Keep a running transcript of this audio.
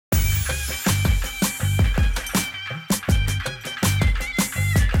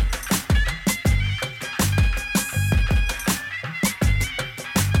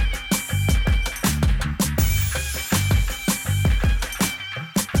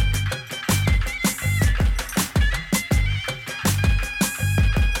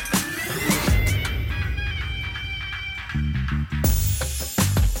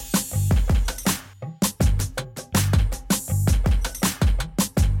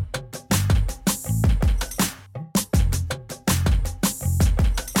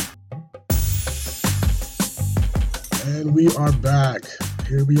And we are back.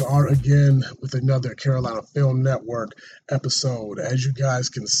 Here we are again with another Carolina Film Network episode. As you guys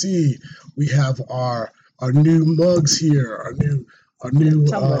can see, we have our new mugs here, our new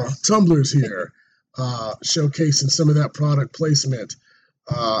tumblers here, showcasing some of that product placement.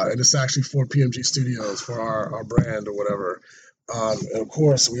 And it's actually for PMG Studios for our brand or whatever. And of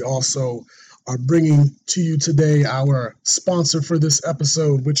course, we also are bringing to you today our sponsor for this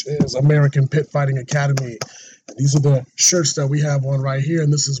episode, which is American Pit Fighting Academy. These are the shirts that we have on right here,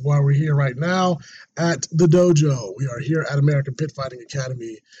 and this is why we're here right now at the dojo. We are here at American Pit Fighting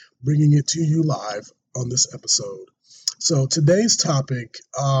Academy, bringing it to you live on this episode. So today's topic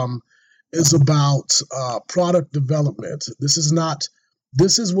is about product development. This is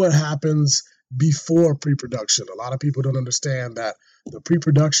what happens before pre-production. A lot of people don't understand that the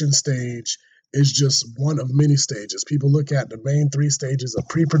pre-production stage is just one of many stages. People look at the main three stages of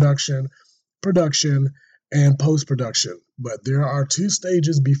pre-production, production, and post-production. But there are two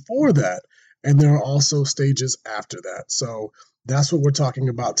stages before that, and there are also stages after that. So that's what we're talking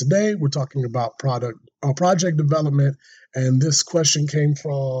about today. We're talking about project development, and this question came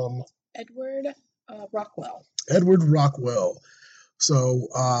from Edward Rockwell. Edward Rockwell. So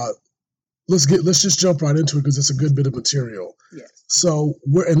let's just jump right into it because it's a good bit of material. Yes. So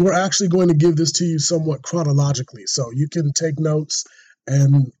we're actually going to give this to you somewhat chronologically, so you can take notes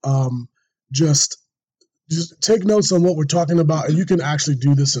and just take notes on what we're talking about, and you can actually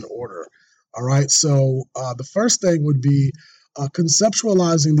do this in order. All right. So the first thing would be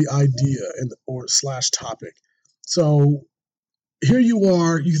conceptualizing the idea or topic. So here you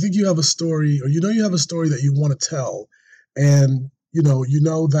are. You think you have a story, or you have a story that you want to tell, and you know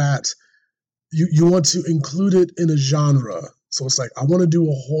that you want to include it in a genre. So it's like I want to do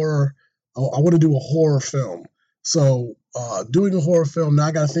a horror. I want to do a horror film. So doing a horror film, now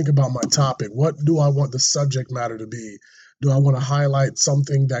I got to think about my topic. What do I want the subject matter to be? Do I want to highlight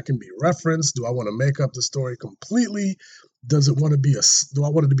something that can be referenced? Do I want to make up the story completely? Do I want it to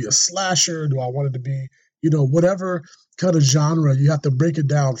be a slasher? Do I want it to be, whatever kind of genre? You have to break it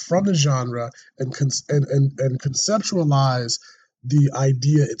down from the genre and conceptualize the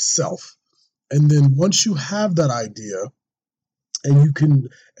idea itself. And then once you have that idea, and you can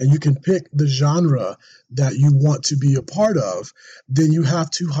pick the genre that you want to be a part of, then you have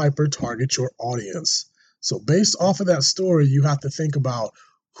to hyper target your audience. So based off of that story, you have to think about,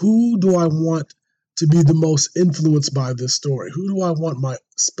 who do I want to be the most influenced by this story? Who do I want my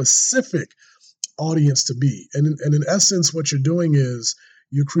specific audience to be? And in essence, what you're doing is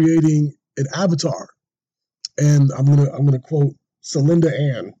you're creating an avatar. And I'm gonna quote Celinda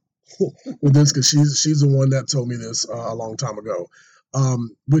Ann with this, because she's the one that told me this a long time ago,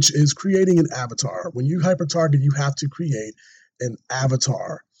 which is creating an avatar. When you hyper target, you have to create an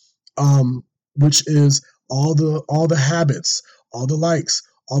avatar, which is all the habits, all the likes,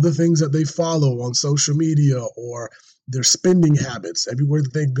 all the things that they follow on social media, or their spending habits, everywhere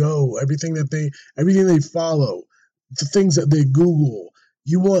that they go, everything they follow, the things that they Google.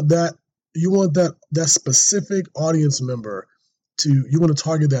 You want that specific audience member. You want to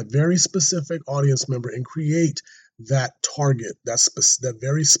target that very specific audience member and create that target, that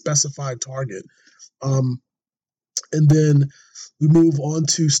very specified target. And then we move on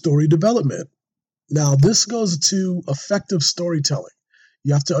to story development. Now, this goes to effective storytelling.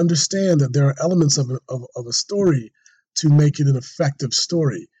 You have to understand that there are elements of a story to make it an effective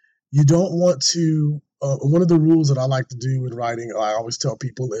story. You don't want to, one of the rules that I like to do in writing, I always tell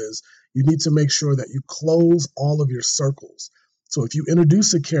people, is you need to make sure that you close all of your circles. So if you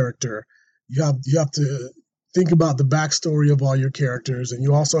introduce a character, you have to think about the backstory of all your characters, and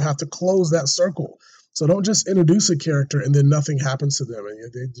you also have to close that circle. So don't just introduce a character and then nothing happens to them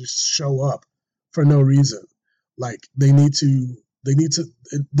and they just show up for no reason. Like that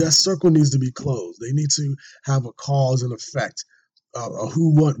circle needs to be closed. They need to have a cause and effect, a who,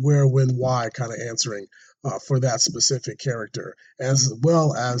 what, where, when, why kind of answering for that specific character, as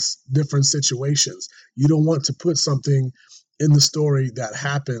well as different situations. You don't want to put something in the story that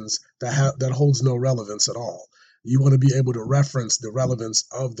happens that holds no relevance at all. You want to be able to reference the relevance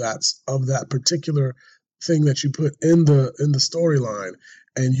of that particular thing that you put in the storyline,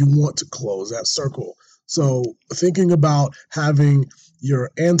 and you want to close that circle. So thinking about having your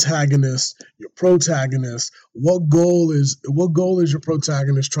antagonist, your protagonist, what goal is your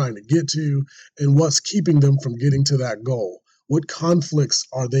protagonist trying to get to, and what's keeping them from getting to that goal? What conflicts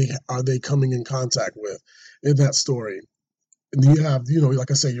are they coming in contact with in that story? And then you have, like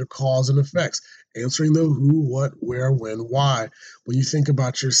I say, your cause and effects, answering the who, what, where, when, why. When you think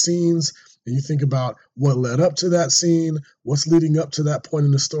about your scenes, and you think about what led up to that scene, what's leading up to that point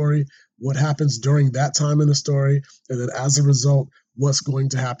in the story, what happens during that time in the story, and then as a result, what's going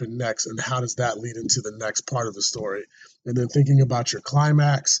to happen next, and how does that lead into the next part of the story. And then thinking about your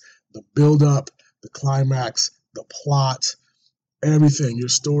climax, the build-up, the climax, the plot, everything, your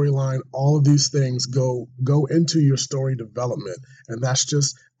storyline, all of these things go into your story development. And that's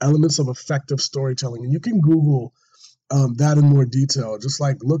just elements of effective storytelling. And you can Google that in more detail. Just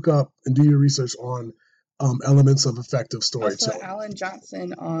like look up and do your research on elements of effective storytelling. Also, Alan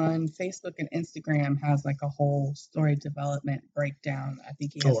Johnson on Facebook and Instagram has like a whole story development breakdown. I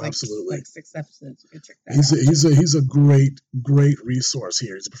think he has like 6 episodes. You can check that out. He's a great resource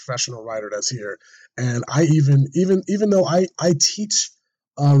here. He's a professional writer that's here, and I even though I teach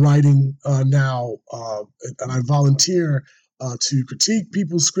writing now, and I volunteer to critique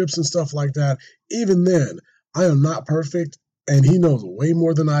people's scripts and stuff like that. Even then, I am not perfect. And he knows way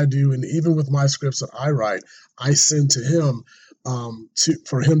more than I do. And even with my scripts that I write, I send to him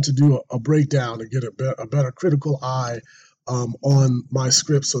for him to do a breakdown and get a better critical eye on my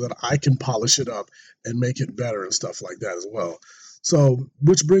script so that I can polish it up and make it better and stuff like that as well. So,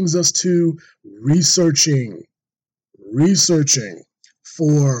 which brings us to researching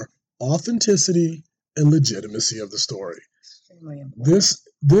for authenticity and legitimacy of the story.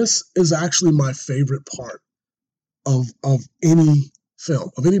 This is actually my favorite part of any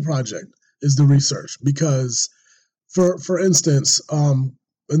film, of any project, is the research. Because for instance,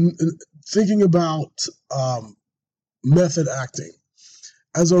 in thinking about method acting,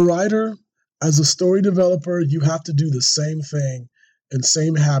 as a writer, as a story developer, you have to do the same thing and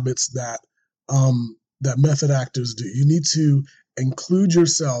same habits that method actors do. You need to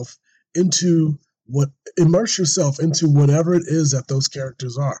immerse yourself into whatever it is that those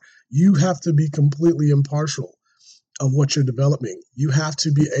characters are. You have to be completely impartial of what you're developing. You have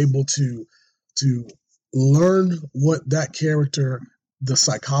to be able to learn what that character, the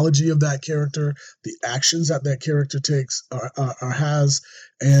psychology of that character, the actions that character takes or has,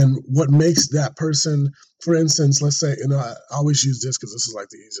 and what makes that person. For instance, let's say, and I always use this because this is like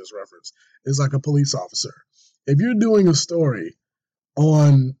the easiest reference, is like a police officer. If you're doing a story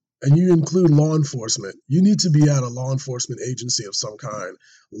and you include law enforcement, you need to be at a law enforcement agency of some kind,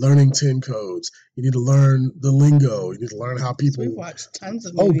 learning 10 codes. You need to learn the lingo. You need to learn how people. We've watched tons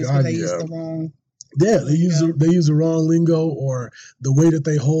of movies where they use the wrong. Yeah, they use the wrong lingo, or the way that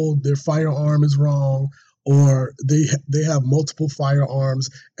they hold their firearm is wrong, or they have multiple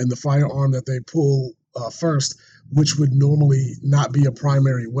firearms, and the firearm that they pull first, which would normally not be a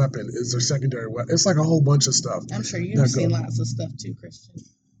primary weapon, is their secondary weapon. It's like a whole bunch of stuff. I'm sure you've seen lots of stuff too, Christian.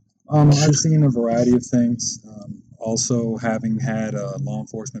 I've seen a variety of things. Also, having had a law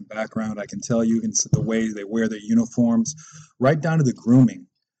enforcement background, I can tell you the way they wear their uniforms, right down to the grooming.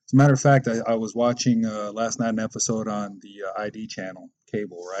 As a matter of fact, I was watching last night an episode on the ID channel,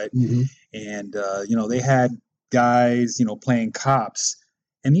 cable, right? Mm-hmm. And, they had guys, playing cops.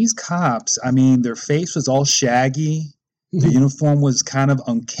 And these cops, I mean, their face was all shaggy. The uniform was kind of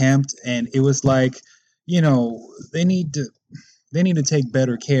unkempt. And it was like, they need to take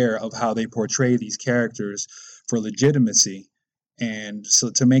better care of how they portray these characters for legitimacy, and so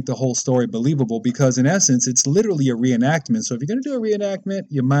to make the whole story believable, because in essence, it's literally a reenactment. So if you're going to do a reenactment,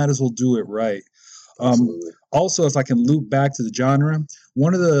 you might as well do it right. Also, if I can loop back to the genre,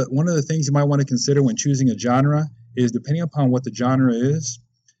 one of the things you might want to consider when choosing a genre is, depending upon what the genre is,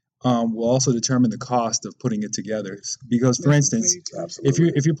 will also determine the cost of putting it together. Because, for instance, if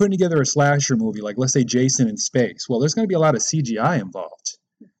you're putting together a slasher movie, like let's say Jason in Space, well, there's going to be a lot of CGI involved,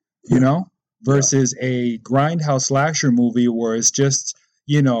 versus a grindhouse slasher movie where it's just,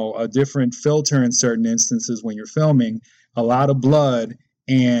 a different filter in certain instances when you're filming, a lot of blood,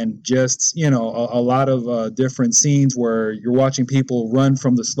 and just, a lot of different scenes where you're watching people run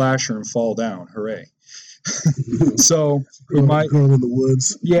from the slasher and fall down. Hooray. So girl in the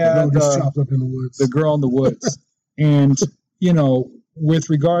woods. Yeah, the girl gets chopped up in the woods. The girl in the woods. And with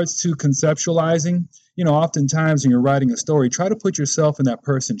regards to conceptualizing, oftentimes when you're writing a story, try to put yourself in that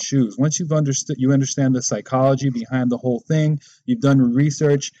person's shoes. Once you understand the psychology behind the whole thing, you've done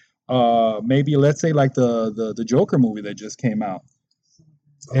research. Maybe let's say like the Joker movie that just came out.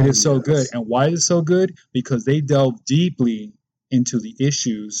 It is so good. And why is it so good? Because they delve deeply into the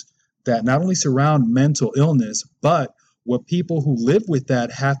issues that not only surround mental illness, but what people who live with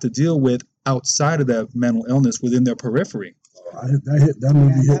that have to deal with outside of that mental illness within their periphery. That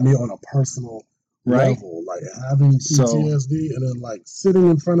movie hit me on a personal level, like having PTSD and then like sitting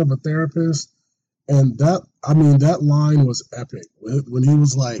in front of a therapist. And that line was epic when he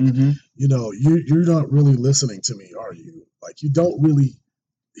was like, you're not really listening to me, are you? Like, you don't really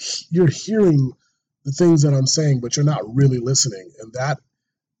you're hearing the things that I'm saying, but you're not really listening. And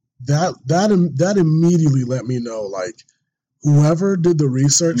that immediately let me know, like, whoever did the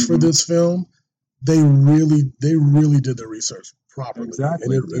research for this film, they really did the research properly.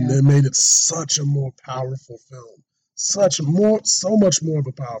 Exactly. And they made it such a more powerful film. So much more of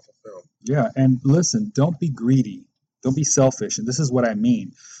a powerful film. Yeah, and listen, don't be greedy. Don't be selfish. And this is what I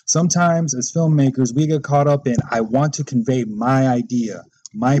mean. Sometimes as filmmakers, we get caught up in, I want to convey my idea,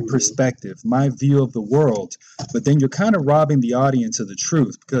 my perspective, my view of the world. But then you're kind of robbing the audience of the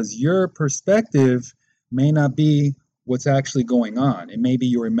truth, because your perspective may not be what's actually going on. It may be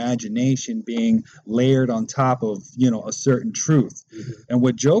your imagination being layered on top of, a certain truth. And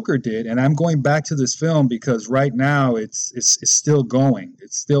what Joker did, and I'm going back to this film because right now it's still going.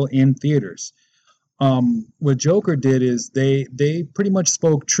 It's still in theaters. What Joker did is they pretty much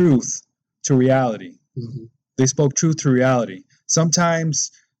spoke truth to reality. They spoke truth to reality.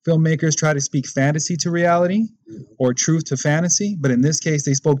 Sometimes filmmakers try to speak fantasy to reality or truth to fantasy, but in this case,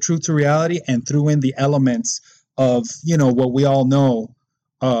 they spoke truth to reality and threw in the elements of, what we all know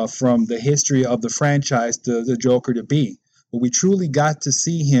from the history of the franchise, the Joker to be. But we truly got to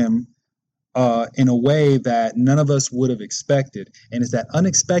see him in a way that none of us would have expected. And it's that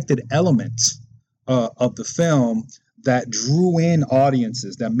unexpected element of the film that drew in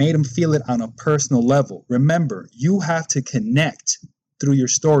audiences, that made them feel it on a personal level. Remember, you have to connect through your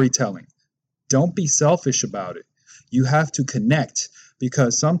storytelling. Don't be selfish about it. You have to connect,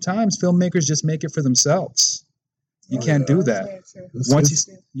 because sometimes filmmakers just make it for themselves. You can't do that. It's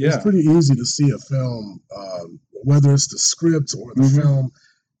pretty easy to see a film, whether it's the script or the film.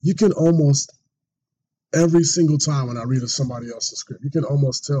 You can almost, every single time when I read somebody else's script, you can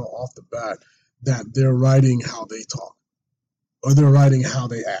almost tell off the bat that they're writing how they talk, or they're writing how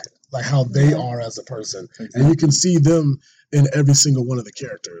they act, like how they are as a person. And you can see them in every single one of the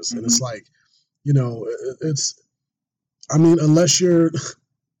characters. And it's like,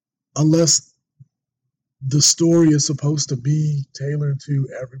 unless the story is supposed to be tailored to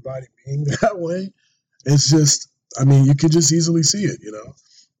everybody being that way, it's just, you could just easily see it,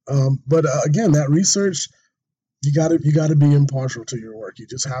 But again, that research, you got to be impartial to your work. You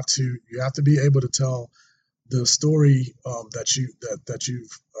have to be able to tell the story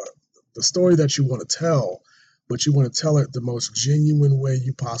the story that you want to tell, but you want to tell it the most genuine way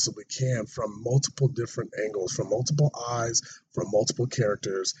you possibly can, from multiple different angles, from multiple eyes, from multiple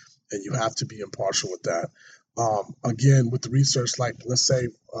characters, and you have to be impartial with that. Again, with the research, like, let's say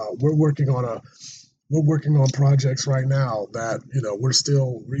we're working on projects right now that we're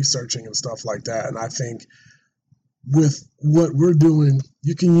still researching and stuff like that, and I think with what we're doing,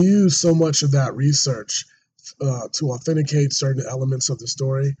 you can use so much of that research to authenticate certain elements of the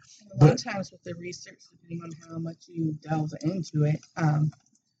story. A lot of times with the research, depending on how much you delve into it,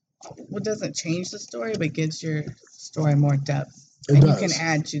 what doesn't change the story, but gives your story more depth. You can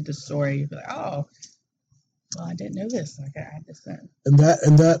add to the story. You'll be like, oh, well, I didn't know this. I can add this in. And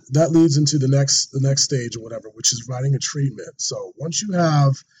that leads into the next stage or whatever, which is writing a treatment. So once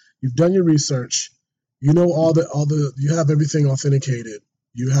you've done your research, you have everything authenticated.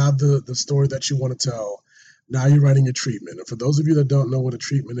 You have the story that you want to tell. Now you're writing a treatment. And for those of you that don't know what a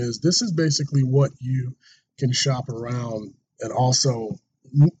treatment is, this is basically what you can shop around and also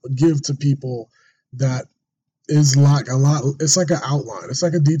give to people. That is like it's like an outline. It's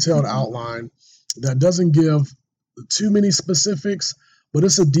like a detailed outline that doesn't give too many specifics, but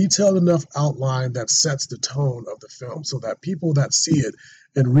it's a detailed enough outline that sets the tone of the film, so that people that see it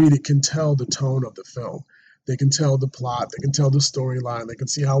and read it can tell the tone of the film. They can tell the plot, they can tell the storyline, they can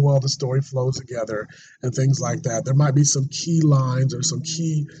see how well the story flows together and things like that. There might be some key lines or some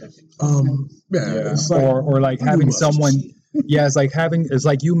key, or like having someone, it's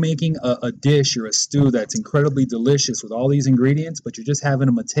like you making a dish or a stew that's incredibly delicious with all these ingredients, but you're just having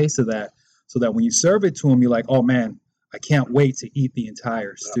them a taste of that, so that when you serve it to them, you're like, oh man, I can't wait to eat the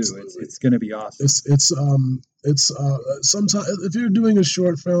entire stew. It's going to be awesome. It's sometimes if you're doing a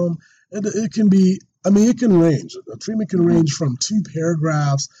short film, it can be. It can range. A treatment can range from 2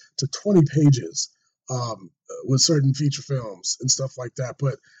 paragraphs to 20 pages with certain feature films and stuff like that.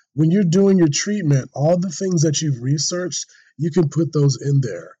 But when you're doing your treatment, all the things that you've researched, you can put those in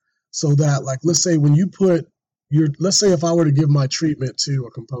there, so that, like, let's say if I were to give my treatment to a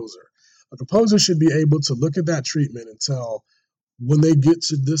composer should be able to look at that treatment and tell, when they get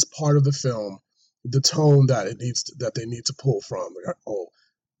to this part of the film, the tone that they need to pull from. Like, oh,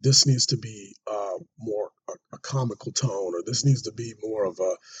 this needs to be more a comical tone, or this needs to be more of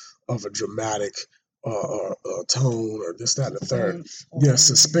a dramatic tone, or this, that, and the third.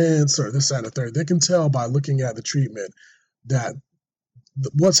 Suspense, or this, that, and the third. They can tell by looking at the treatment that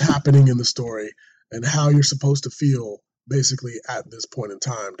what's happening in the story and how you're supposed to feel basically at this point in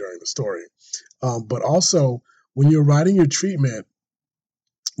time during the story. But also when you're writing your treatment,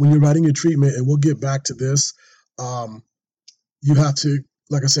 and we'll get back to this, you have to,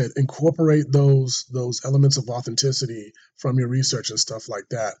 like I said, incorporate those elements of authenticity from your research and stuff like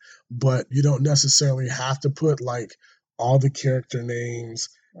that. But you don't necessarily have to put like all the character names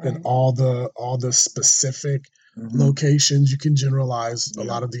and all the specific locations. You can generalize a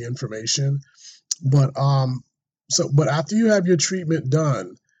lot of the information. But but after you have your treatment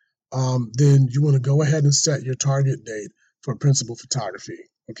done, then you want to go ahead and set your target date for principal photography.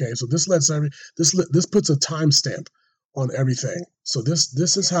 Okay, so this puts a timestamp on everything. So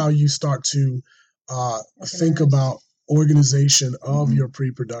this is how you start to think about organization of your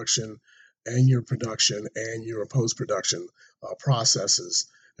pre-production and your production and your post-production processes.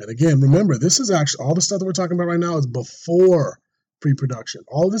 And again, remember, this is actually all the stuff that we're talking about right now is before pre-production.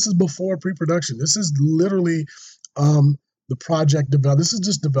 All of this is before pre-production. This is literally the project develop. This is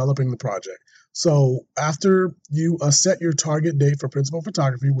just developing the project. So after you set your target date for principal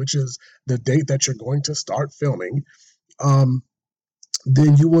photography, which is the date that you're going to start filming,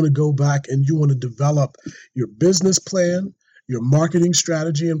 then you want to go back and you want to develop your business plan, your marketing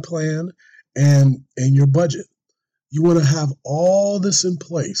strategy and plan, and your budget. You want to have all this in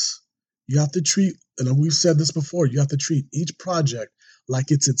place. You have to treat, and we've said this before, you have to treat each project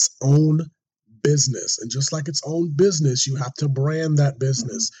like it's its own business. And just like its own business, you have to brand that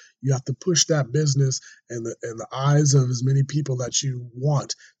business. You have to push that business in the eyes of as many people that you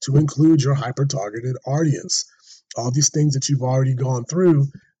want, to include your hyper-targeted audience. All these things that you've already gone through,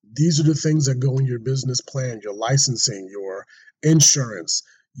 these are the things that go in your business plan, your licensing, your insurance,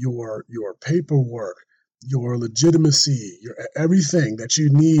 your paperwork, your legitimacy, your everything that you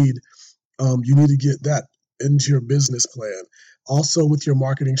need to get that into your business plan. Also with your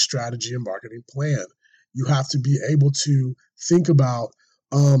marketing strategy and marketing plan, you have to be able to think about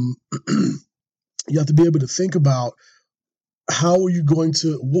how are you going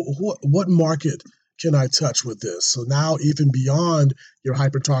to, what market can I touch with this? So now even beyond your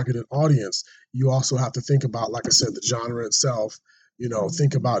hyper-targeted audience, you also have to think about, like I said, the genre itself,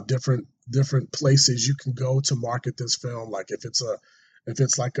 think about different places you can go to market this film. Like if it's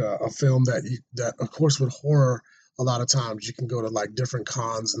like a film that of course with horror, a lot of times you can go to like different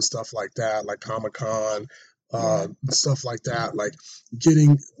cons and stuff like that, like Comic-Con, stuff like that, like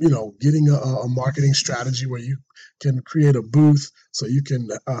getting a marketing strategy where you can create a booth so you can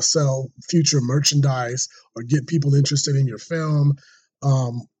sell future merchandise or get people interested in your film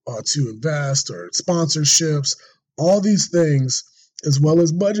to invest, or sponsorships. All these things, as well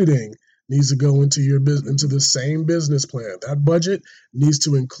as budgeting, needs to go into the same business plan. That budget needs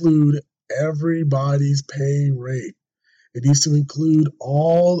to include everybody's pay rate. It needs to include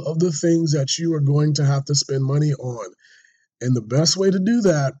all of the things that you are going to have to spend money on. And the best way to do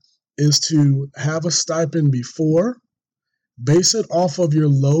that is to have a stipend before, base it off of your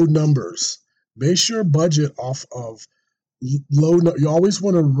low numbers. Base your budget off of low. You always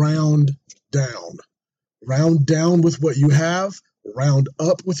want to round down. Round down with what you have, round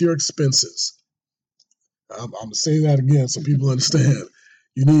up with your expenses. I'm going to say that again so people understand.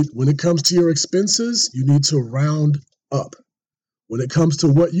 When it comes to your expenses, you need to round up. When it comes to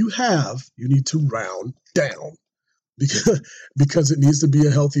what you have, you need to round down, because it needs to be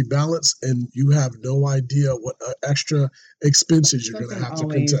a healthy balance, and you have no idea what extra expenses you're going to have to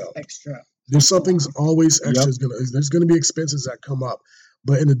contend. There's something's always extra. There's going to be expenses that come up.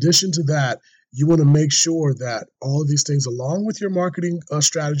 But in addition to that, you want to make sure that all of these things, along with your marketing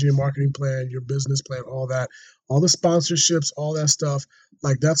strategy and marketing plan, your business plan, all that, all the sponsorships, all that stuff,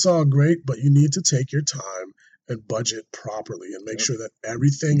 like that's all great, but you need to take your time and budget properly and make sure that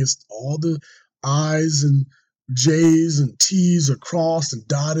everything is, all the I's and J's and T's are crossed and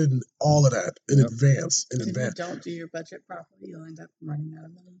dotted and all of that in advance. If you don't do your budget properly, you'll end up running out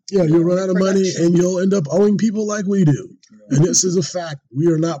of money. Yeah, you'll run out of money and you'll end up owing people like we do. And this is a fact. We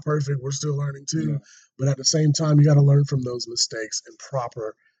are not perfect. We're still learning too. But at the same time, you got to learn from those mistakes and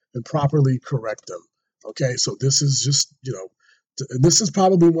properly correct them. Okay, so this is just, this is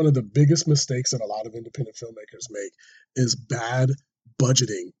probably one of the biggest mistakes that a lot of independent filmmakers make, is bad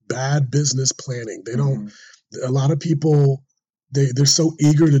budgeting, bad business planning. They don't, a lot of people, they're so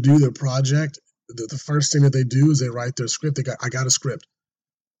eager to do their project. The first thing that they do is they write their script. I got a script.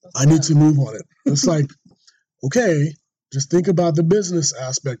 I need to move on it. It's like, okay, just think about the business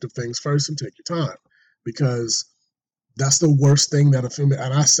aspect of things first and take your time, because that's the worst thing that a filmmaker,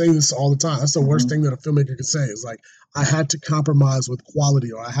 and I say this all the time, that's the worst thing that a filmmaker can say, is like, I had to compromise with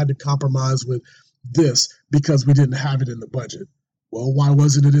quality, or I had to compromise with this because we didn't have it in the budget. Well, why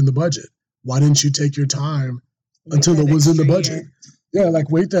wasn't it in the budget? Why didn't you take your time until it was in the budget? Yeah, like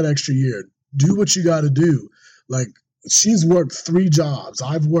wait that extra year. Do what you got to do. Like she's worked 3 jobs.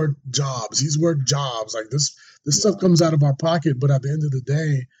 I've worked jobs. He's worked jobs. Like this stuff comes out of our pocket. But at the end of the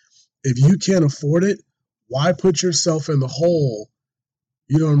day, if you can't afford it, why put yourself in the hole?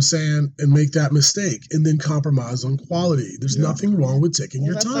 You know what I'm saying? And make that mistake and then compromise on quality. There's nothing wrong with taking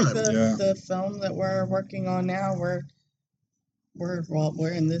your time. Like the film that we're working on now, we're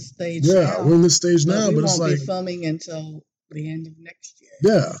in this stage now. Yeah, we're in this stage now, but it's like be filming until the end of next year.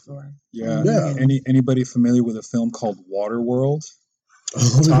 Yeah. Anybody familiar with a film called Waterworld?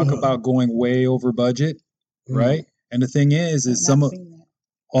 Talk about going way over budget, right? And the thing is some of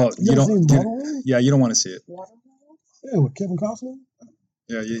you don't want to see it. Yeah, with Kevin Costner.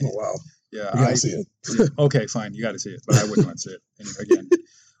 Yeah. Oh, wow. Yeah, I gotta see it. Okay, fine, you got to see it, but I wouldn't want to see it again.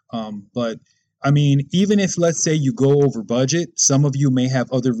 But I mean, even if let's say you go over budget, some of you may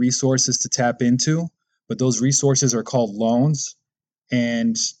have other resources to tap into, but those resources are called loans.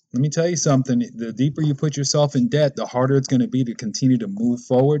 And let me tell you something: the deeper you put yourself in debt, the harder it's going to be to continue to move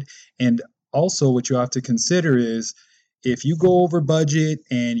forward. And also, what you have to consider is if you go over budget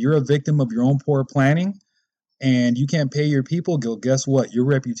and you're a victim of your own poor planning, and you can't pay your people, guess what? Your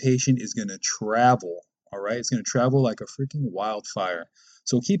reputation is going to travel, all right? It's going to travel like a freaking wildfire.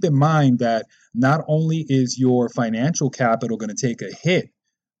 So keep in mind that not only is your financial capital going to take a hit,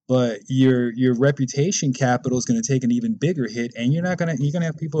 but your reputation capital is going to take an even bigger hit, and you're going to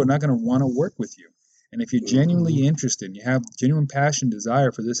have people who are not going to want to work with you. And if you're genuinely interested and you have genuine passion,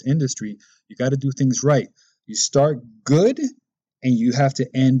 desire for this industry, you got to do things right. You start good, and you have to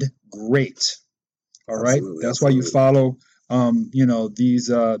end great. All right. Absolutely, That's why you follow,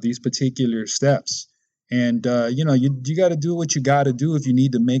 these particular steps. And, you got to do what you got to do if you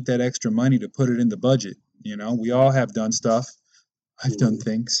need to make that extra money to put it in the budget. You know, we all have done stuff. I've done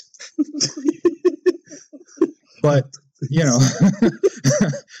things. But,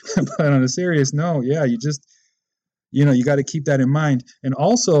 but on a serious note, you just, you got to keep that in mind. And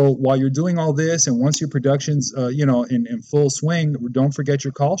also, while you're doing all this and once your production's, in full swing, don't forget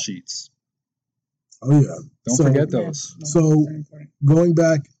your call sheets. Oh yeah! Don't forget those. So going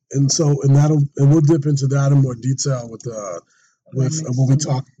back, and we'll dip into that in more detail with when we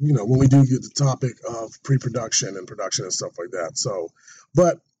talk. When we do get the topic of pre-production and production and stuff like that. So,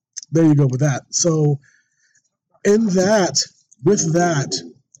 but there you go with that. So, with that,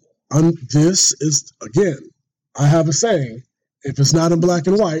 this is again. I have a saying: if it's not in black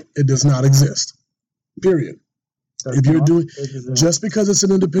and white, it does not exist. Period. If you're doing just because it's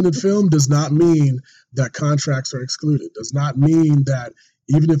an independent film does not mean that contracts are excluded. Does not mean that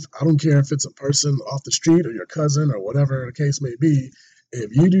even if I don't care if it's a person off the street or your cousin or whatever the case may be,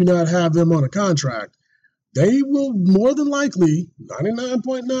 if you do not have them on a contract, they will more than likely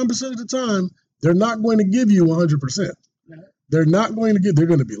 99.9% of the time they're not going to give you 100%. They're not going to get. They're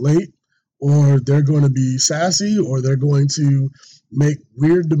going to be late, or they're going to be sassy, or they're going to make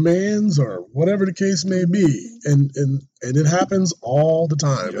weird demands or whatever the case may be. And it happens all the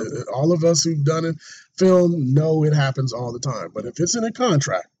time. All of us who've done it, film, know it happens all the time. But if it's in a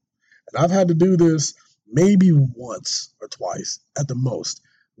contract, and I've had to do this maybe once or twice at the most,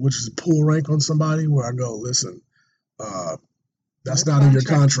 which is pull rank on somebody where I go, listen, that's not in your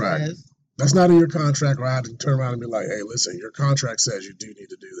contract. That's not in your contract, or I have to turn around and be like, hey, listen, your contract says you do need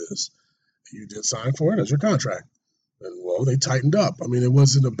to do this. You did sign for it as your contract. And well, they tightened up. I mean, it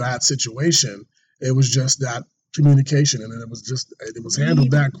wasn't a bad situation. It was just that communication, and it was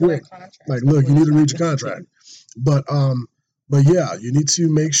handled that quick. Like, look, you need to read your contract. But yeah, you need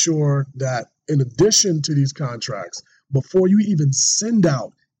to make sure that in addition to these contracts, before you even send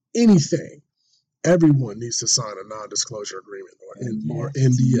out anything, everyone needs to sign a non-disclosure agreement or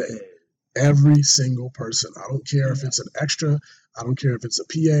NDA. Every single person. I don't care if it's an extra. I don't care if it's a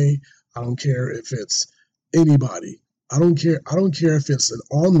PA. I don't care if it's anybody. I don't care if it's an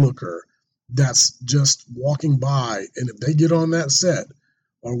onlooker that's just walking by, and if they get on that set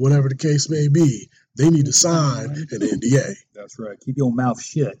or whatever the case may be, they need to sign an NDA. That's right. Keep your mouth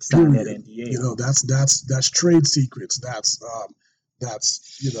shut. Sign that NDA. That's trade secrets. That's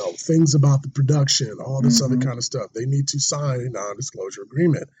things about the production, all this other kind of stuff. They need to sign a non-disclosure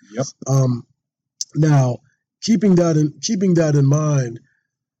agreement. Yep. Now, keeping that in mind,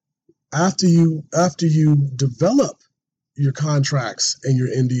 after you develop your contracts and your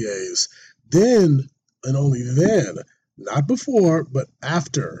NDAs, then and only then, not before, but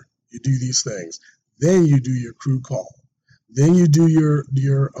after you do these things, then you do your crew call. Then you do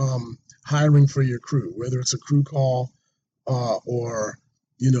your hiring for your crew, whether it's a crew call or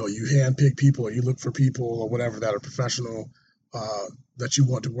you handpick people or you look for people or whatever that are professional that you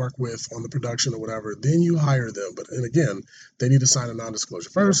want to work with on the production or whatever, then you hire them. And again, they need to sign a non-disclosure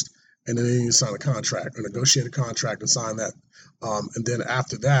first, and then they need to sign a contract or negotiate a contract and sign that. And then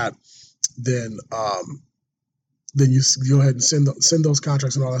after that, then you go ahead and send those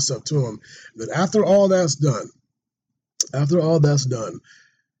contracts and all that stuff to them. And then after all that's done,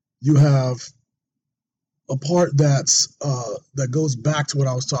 you have a part that goes back to what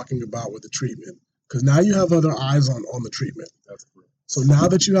I was talking about with the treatment. Because now you have other eyes on the treatment. That's correct. So now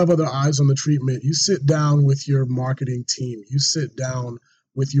that you have other eyes on the treatment, you sit down with your marketing team, you sit down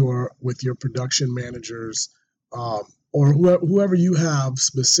with your production managers, or whoever you have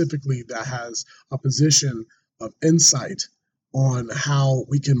specifically that has a position of insight on how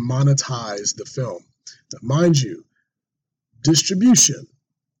we can monetize the film. Now, mind you, distribution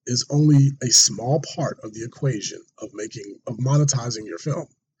is only a small part of the equation of monetizing your film.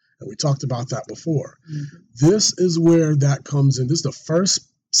 And we talked about that before. Mm-hmm. This is where that comes in. This is the first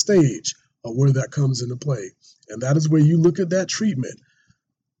stage of where that comes into play. And that is where you look at that treatment,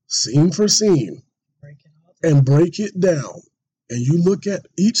 scene for scene, and break it down. And you look at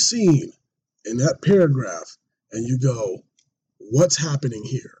each scene in that paragraph, and you go, what's happening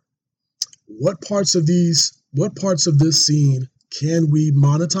here? What parts of this scene can we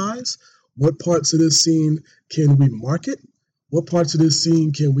monetize? What parts of this scene can we market? What parts of this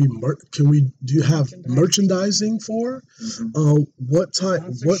scene do you have merchandising for? Mm-hmm.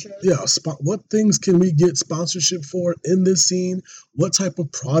 What things can we get sponsorship for in this scene? What type of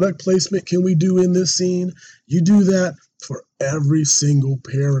product placement can we do in this scene? You do that for every single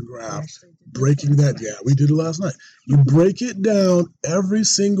paragraph, breaking that. Yeah, we did it last night. You break it down every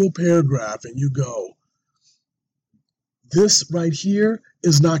single paragraph and you go, this right here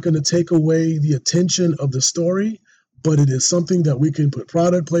is not going to take away the attention of the story, but it is something that we can put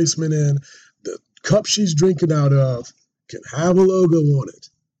product placement in. The cup she's drinking out of can have a logo on it.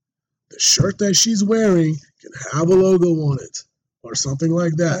 The shirt that she's wearing can have a logo on it, or something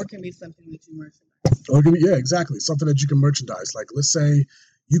like that. Or it can be something that you merchandise. Yeah, exactly. Something that you can merchandise. Like, let's say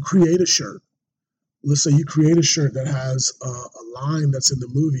you create a shirt. Let's say you create a shirt that has a line that's in the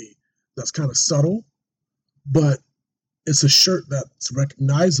movie that's kind of subtle, but it's a shirt that's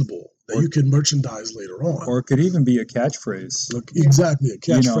recognizable that you can merchandise later on. Or it could even be a catchphrase. Look, exactly, a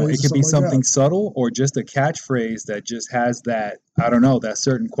catchphrase. It could be something subtle or just a catchphrase that just has that, I don't know, that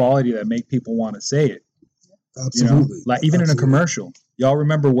certain quality that make people want to say it. Absolutely. Like even in a commercial. Y'all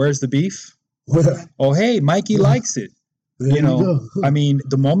remember Where's the Beef? Yeah. Oh, hey, Mikey likes it. There you go. I mean,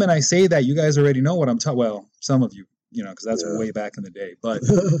 the moment I say that, you guys already know what I'm talking about. Well, some of you, because that's way back in the day. But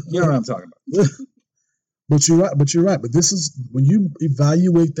you know what I'm talking about. But you're right. But this is when you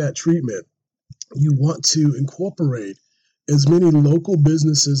evaluate that treatment, you want to incorporate as many local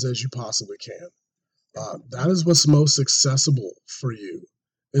businesses as you possibly can. That is what's most accessible for you,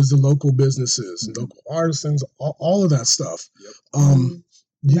 is the local businesses, and local artisans, all of that stuff. Yep.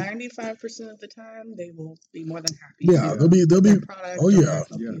 95% of the time, they will be more than happy. Yeah, they'll be. Oh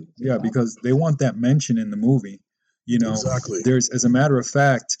yeah, because they want that mention in the movie. Exactly. There's, as a matter of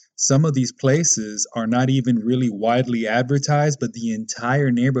fact, some of these places are not even really widely advertised, but the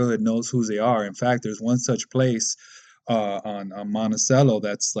entire neighborhood knows who they are. In fact, there's one such place on Monticello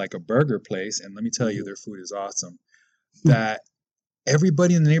that's like a burger place, and let me tell you, their food is awesome. That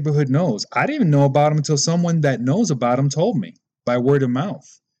everybody in the neighborhood knows. I didn't even know about them until someone that knows about them told me by word of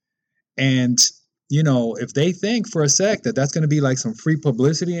mouth. And if they think for a sec that that's going to be like some free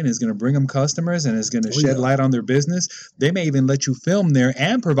publicity and is going to bring them customers and is going to shed light on their business, they may even let you film there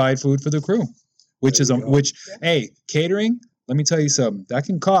and provide food for the crew, hey, catering, let me tell you something, that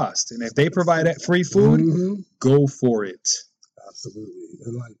can cost. And if they provide that free food, go for it. Absolutely.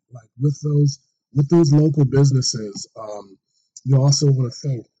 And like with those local businesses, you also want to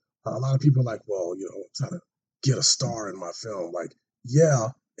think, a lot of people are like, well, trying to get a star in my film. Like, yeah,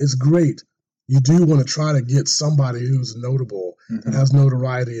 it's great. You do want to try to get somebody who's notable and has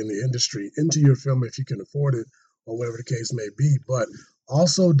notoriety in the industry into your film if you can afford it, or whatever the case may be. But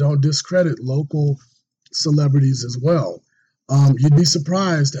also don't discredit local celebrities as well. You'd be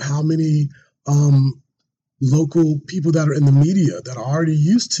surprised at how many local people that are in the media that are already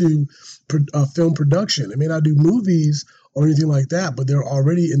used to film production. They may not do movies or anything like that, but they're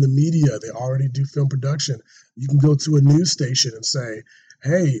already in the media. They already do film production. You can go to a news station and say,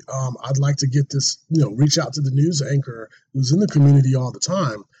 hey, I'd like to get this, reach out to the news anchor who's in the community all the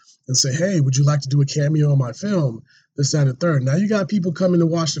time and say, hey, would you like to do a cameo on my film? This, that, and third. Now you got people coming to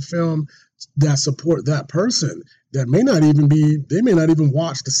watch the film that support that person that may not even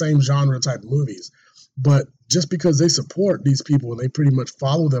watch the same genre type of movies. But just because they support these people and they pretty much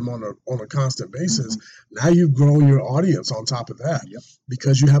follow them on a constant basis, now you've grown your audience on top of that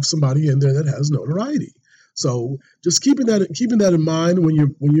because you have somebody in there that has notoriety. So just keeping that in mind when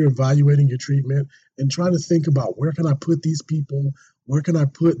you're evaluating your treatment and trying to think about where can I put these people, where can I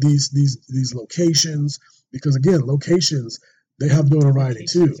put these locations, because again, locations, they have notoriety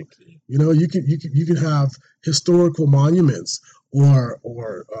too. You know, you can have historical monuments or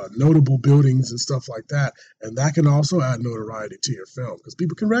notable buildings and stuff like that, and that can also add notoriety to your film because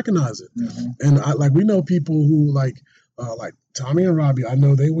people can recognize it. And we know people who like Tommy and Robbie. I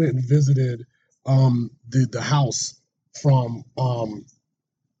know they went and visited the house from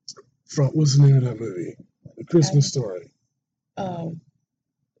what's the name of that movie? The Christmas Story.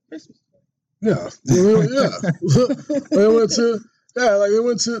 Christmas Story. Yeah, they went to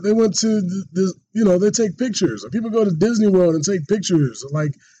the they take pictures. Or people go to Disney World and take pictures of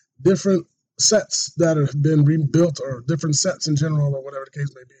like different sets that have been rebuilt or different sets in general or whatever the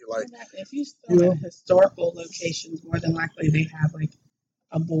case may be. Like if you film at historical locations, more than likely they have like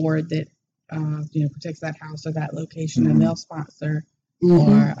a board that protects that house or that location, and they'll sponsor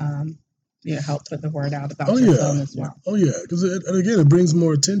or help put the word out about your film as well. Oh yeah, because it brings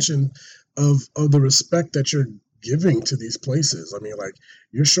more attention of the respect that you're giving to these places. I mean, like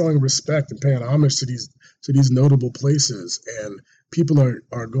you're showing respect and paying homage to these notable places, and people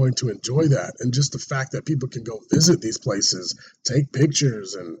are going to enjoy that. And just the fact that people can go visit these places, take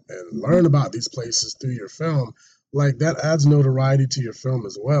pictures, and learn about these places through your film, like that adds notoriety to your film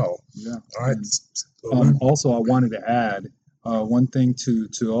as well. Yeah. All right. Also, I wanted to add one thing to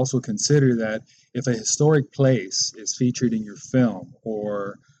also consider, that if a historic place is featured in your film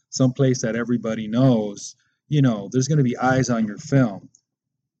or some place that everybody knows, there's going to be eyes on your film.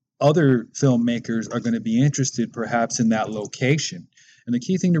 Other filmmakers are going to be interested perhaps in that location. And the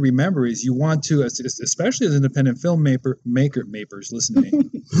key thing to remember is you want to, especially as independent filmmakers, listen to me,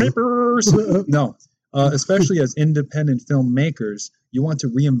 especially as independent filmmakers, you want to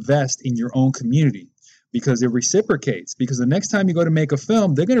reinvest in your own community because it reciprocates. Because the next time you go to make a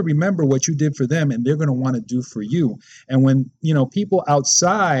film, they're going to remember what you did for them and they're going to want to do for you. And when, people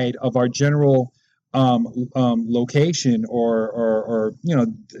outside of our general location or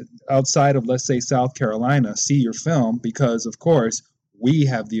outside of, let's say, South Carolina see your film, because of course we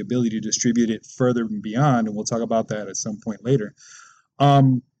have the ability to distribute it further and beyond, and we'll talk about that at some point later.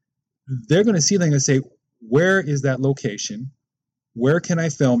 They're going to see that and say, where is that location? Where can I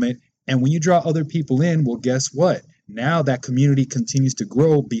film it? And when you draw other people in, well, guess what? Now that community continues to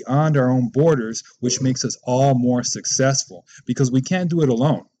grow beyond our own borders, which makes us all more successful, because we can't do it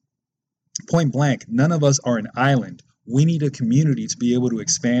alone. Point blank, none of us are an island. We need a community to be able to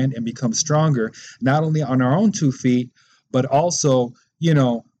expand and become stronger, not only on our own 2 feet, but also,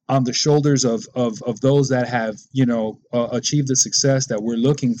 on the shoulders of those that have, achieved the success that we're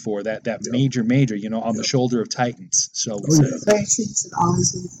looking for, that major, on the shoulder of titans. So we say. Very true. You should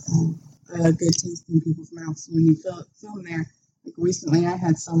always leave a good taste in people's mouths when you film there. Like recently, I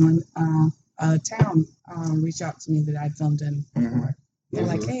had someone, a town, reach out to me that I'd filmed in before. They're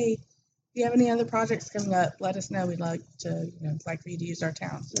like, hey, if you have any other projects coming up, let us know. We'd like to, like for you to use our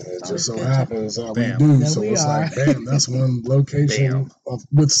town. So it just so happens that we do. So it's like, bam, that's one location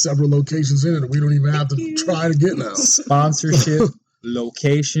with several locations in it. We don't even have to try to get now. Sponsorship,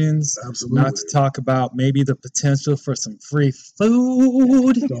 locations. Absolutely. Not to talk about maybe the potential for some free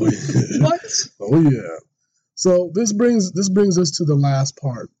food. What? Oh yeah. So this brings us to the last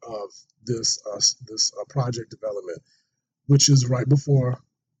part of this project development, which is right before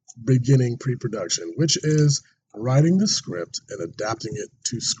beginning pre-production, which is writing the script and adapting it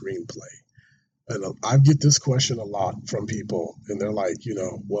to screenplay. And I get this question a lot from people, and they're like,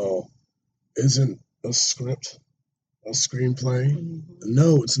 well, isn't a script a screenplay? Mm-hmm.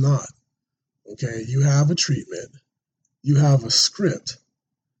 No, it's not. Okay, you have a treatment, you have a script,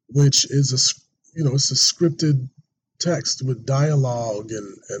 which is it's a scripted text with dialogue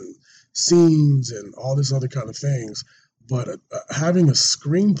and scenes and all this other kind of things. But having a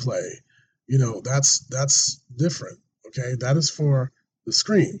screenplay, that's different. Okay, that is for the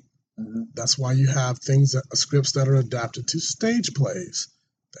screen. Mm-hmm. That's why you have scripts that are adapted to stage plays.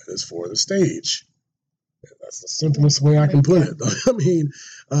 That is for the stage. That's the simplest way I can put it. I mean,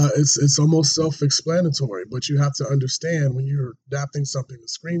 it's almost self-explanatory. But you have to understand when you're adapting something to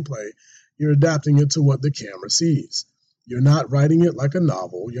screenplay, you're adapting it to what the camera sees. You're not writing it like a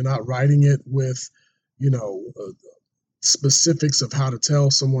novel. You're not writing it with, specifics of how to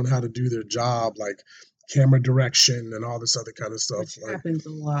tell someone how to do their job, like camera direction and all this other kind of stuff. Which happens a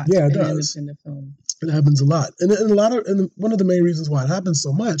lot. Yeah, it does. Film. It happens a lot, and one of the main reasons why it happens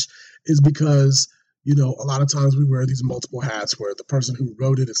so much is because a lot of times we wear these multiple hats where the person who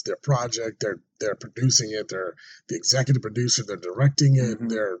wrote it, it's their project, they're producing it, they're the executive producer, they're directing it,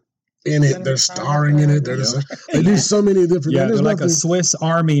 they're in it, they're starring in it, they do so many different things. They're like a Swiss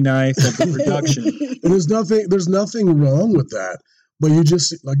Army knife of the production. And there's nothing wrong with that, but you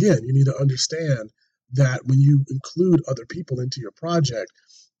need to understand that when you include other people into your project,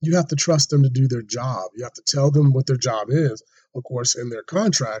 you have to trust them to do their job. You have to tell them what their job is, of course, in their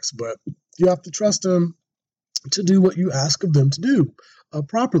contracts, but you have to trust them to do what you ask of them to do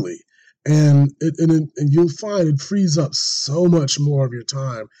properly. And you'll find it frees up so much more of your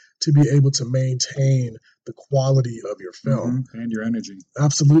time to be able to maintain the quality of your film. And your energy.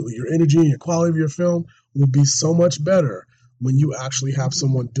 Absolutely. Your energy and your quality of your film will be so much better when you actually have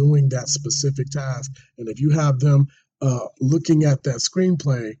someone doing that specific task. And if you have them looking at that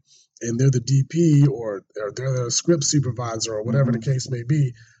screenplay and they're the DP or they're the script supervisor or whatever the case may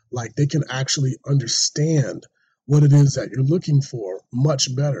be, like they can actually understand what it is that you're looking for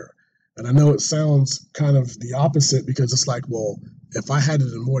much better. And I know it sounds kind of the opposite because it's like, well, if I had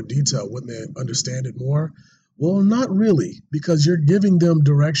it in more detail, wouldn't they understand it more? Well, not really, because you're giving them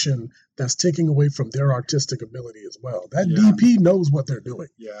direction that's taking away from their artistic ability as well. That DP knows what they're doing.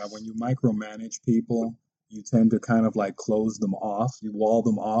 Yeah, when you micromanage people, you tend to kind of like close them off, you wall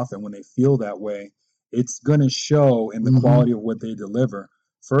them off, and when they feel that way, it's going to show in the quality of what they deliver.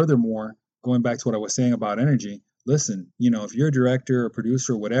 Furthermore, going back to what I was saying about energy, listen, if you're a director or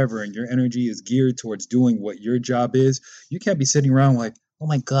producer or whatever, and your energy is geared towards doing what your job is, you can't be sitting around like, oh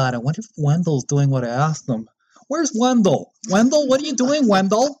my God, I wonder if Wendell's doing what I asked him. Where's Wendell? Wendell, what are you doing,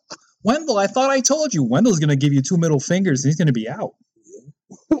 Wendell? Wendell, I thought I told you. Wendell's going to give you 2 middle fingers and he's going to be out.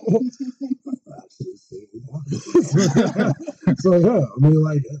 So yeah, I mean,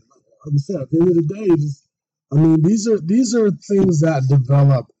 like I said, at the end of the day, these are things that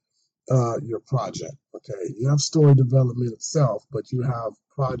develop your project. Okay, you have story development itself, but you have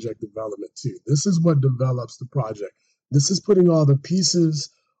project development too. This is what develops the project. This is putting all the pieces,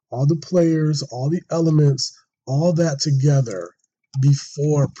 all the players, all the elements, all that together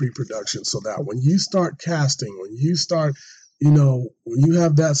before pre-production, so that when you start casting, when you start, when you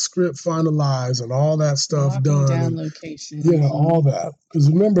have that script finalized and all that stuff done, down location, all that. Because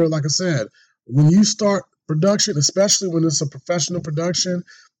remember, like I said, when you start production, especially when it's a professional production,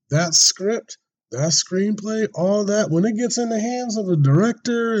 that script, that screenplay, all that, when it gets in the hands of a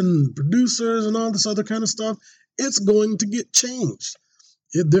director and producers and all this other kind of stuff, it's going to get changed.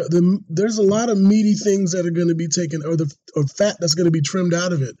 There's a lot of meaty things that are going to be taken, or fat that's going to be trimmed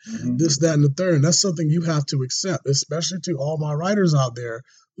out of it, this, that, and the third. And that's something you have to accept, especially to all my writers out there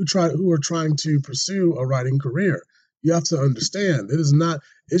who are trying to pursue a writing career. You have to understand,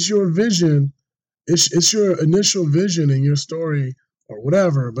 it's your vision, it's your initial vision in your story or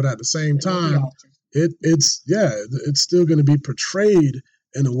whatever, but at the same time, it's still going to be portrayed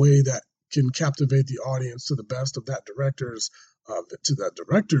in a way that can captivate the audience to the best of that director's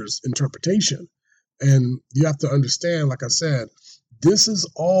interpretation. And you have to understand, like I said, this is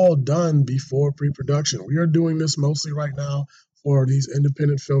all done before pre-production. We are doing this mostly right now for these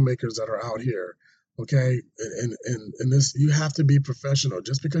independent filmmakers that are out here. Okay, and this, you have to be professional.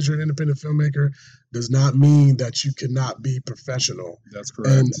 Just because you're an independent filmmaker does not mean that you cannot be professional. That's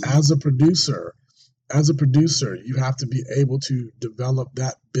correct. And as a producer, you have to be able to develop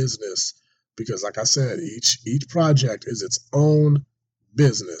that business, because like I said, each project is its own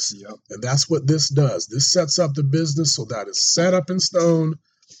business. Yep. And that's what this does. This sets up the business so that it's set up in stone,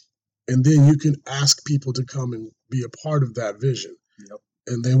 and then you can ask people to come and be a part of that vision. Yep.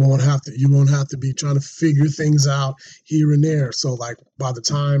 And you won't have to be trying to figure things out here and there. So like by the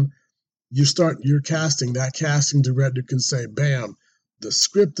time you start your casting, that casting director can say, bam, the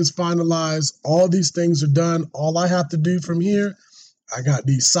script is finalized. All these things are done. All I have to do from here, I got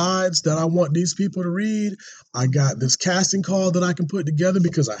these sides that I want these people to read. I got this casting call that I can put together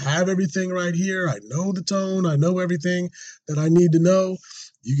because I have everything right here. I know the tone. I know everything that I need to know.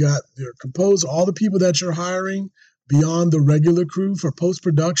 You got your composer, all the people that you're hiring beyond the regular crew for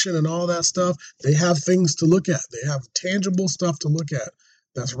post-production and all that stuff. They have things to look at. They have tangible stuff to look at.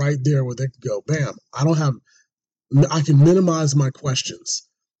 That's right there where they can go, bam, I can minimize my questions.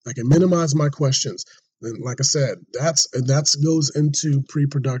 And like I said, that goes into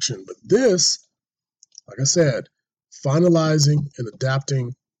pre-production. But this, like I said, finalizing and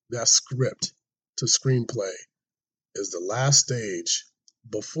adapting that script to screenplay is the last stage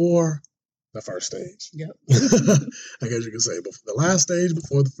before the first stage. Yep. I guess you can say the last stage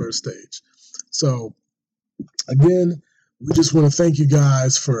before the first stage. So again, we just want to thank you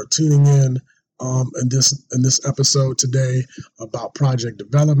guys for tuning in this episode today about project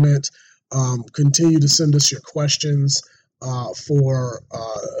development. Continue to send us your questions for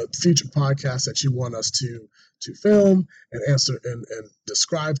future podcasts that you want us to film and answer and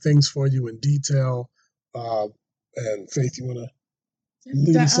describe things for you in detail. And Faith, you want to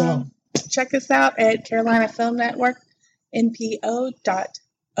lead us out? Check us out at Carolina Film Network, npo.org.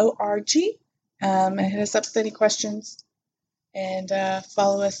 And hit us up with any questions, and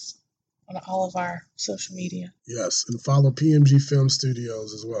follow us on all of our social media. Yes, and follow PMG Film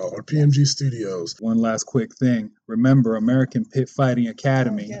Studios as well, or PMG Studios. One last quick thing. Remember, American Pit Fighting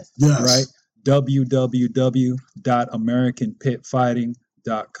Academy, Yes. right?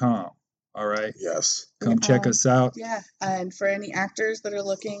 www.americanpitfighting.com. All right? Yes. Come check us out. Yeah, and for any actors that are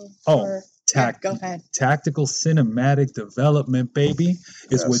looking for... go ahead. Tactical cinematic development, baby,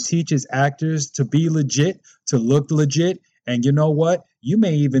 is what teaches actors to be legit, to look legit, and you know what? You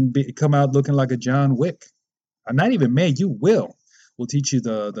may even come out looking like a John Wick. Not even may, you will. We'll teach you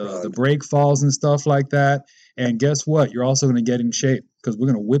the break falls and stuff like that. And guess what? You're also going to get in shape, because we're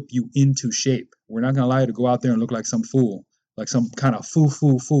going to whip you into shape. We're not going to allow you to go out there and look like some fool, like some kind of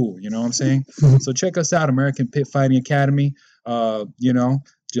fool. You know what I'm saying? So check us out, American Pit Fighting Academy.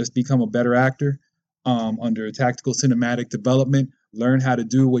 Just become a better actor under tactical cinematic development. Learn how to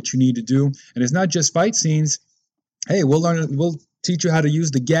do what you need to do. And it's not just fight scenes. Hey, we'll teach you how to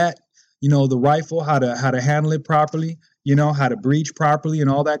use the gat, the rifle, how to handle it properly, how to breach properly and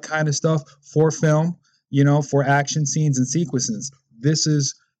all that kind of stuff for film, for action scenes and sequences. This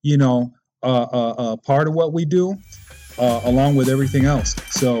is, a part of what we do, along with everything else.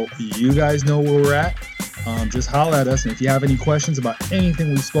 So you guys know where we're at. Just holler at us. And if you have any questions about anything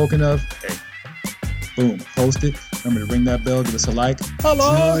we've spoken of, hey, boom, post it. Remember to ring that bell, give us a like.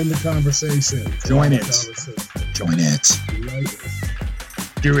 Hello. Join the conversation. Join it.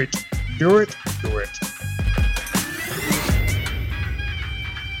 Do it. Do it.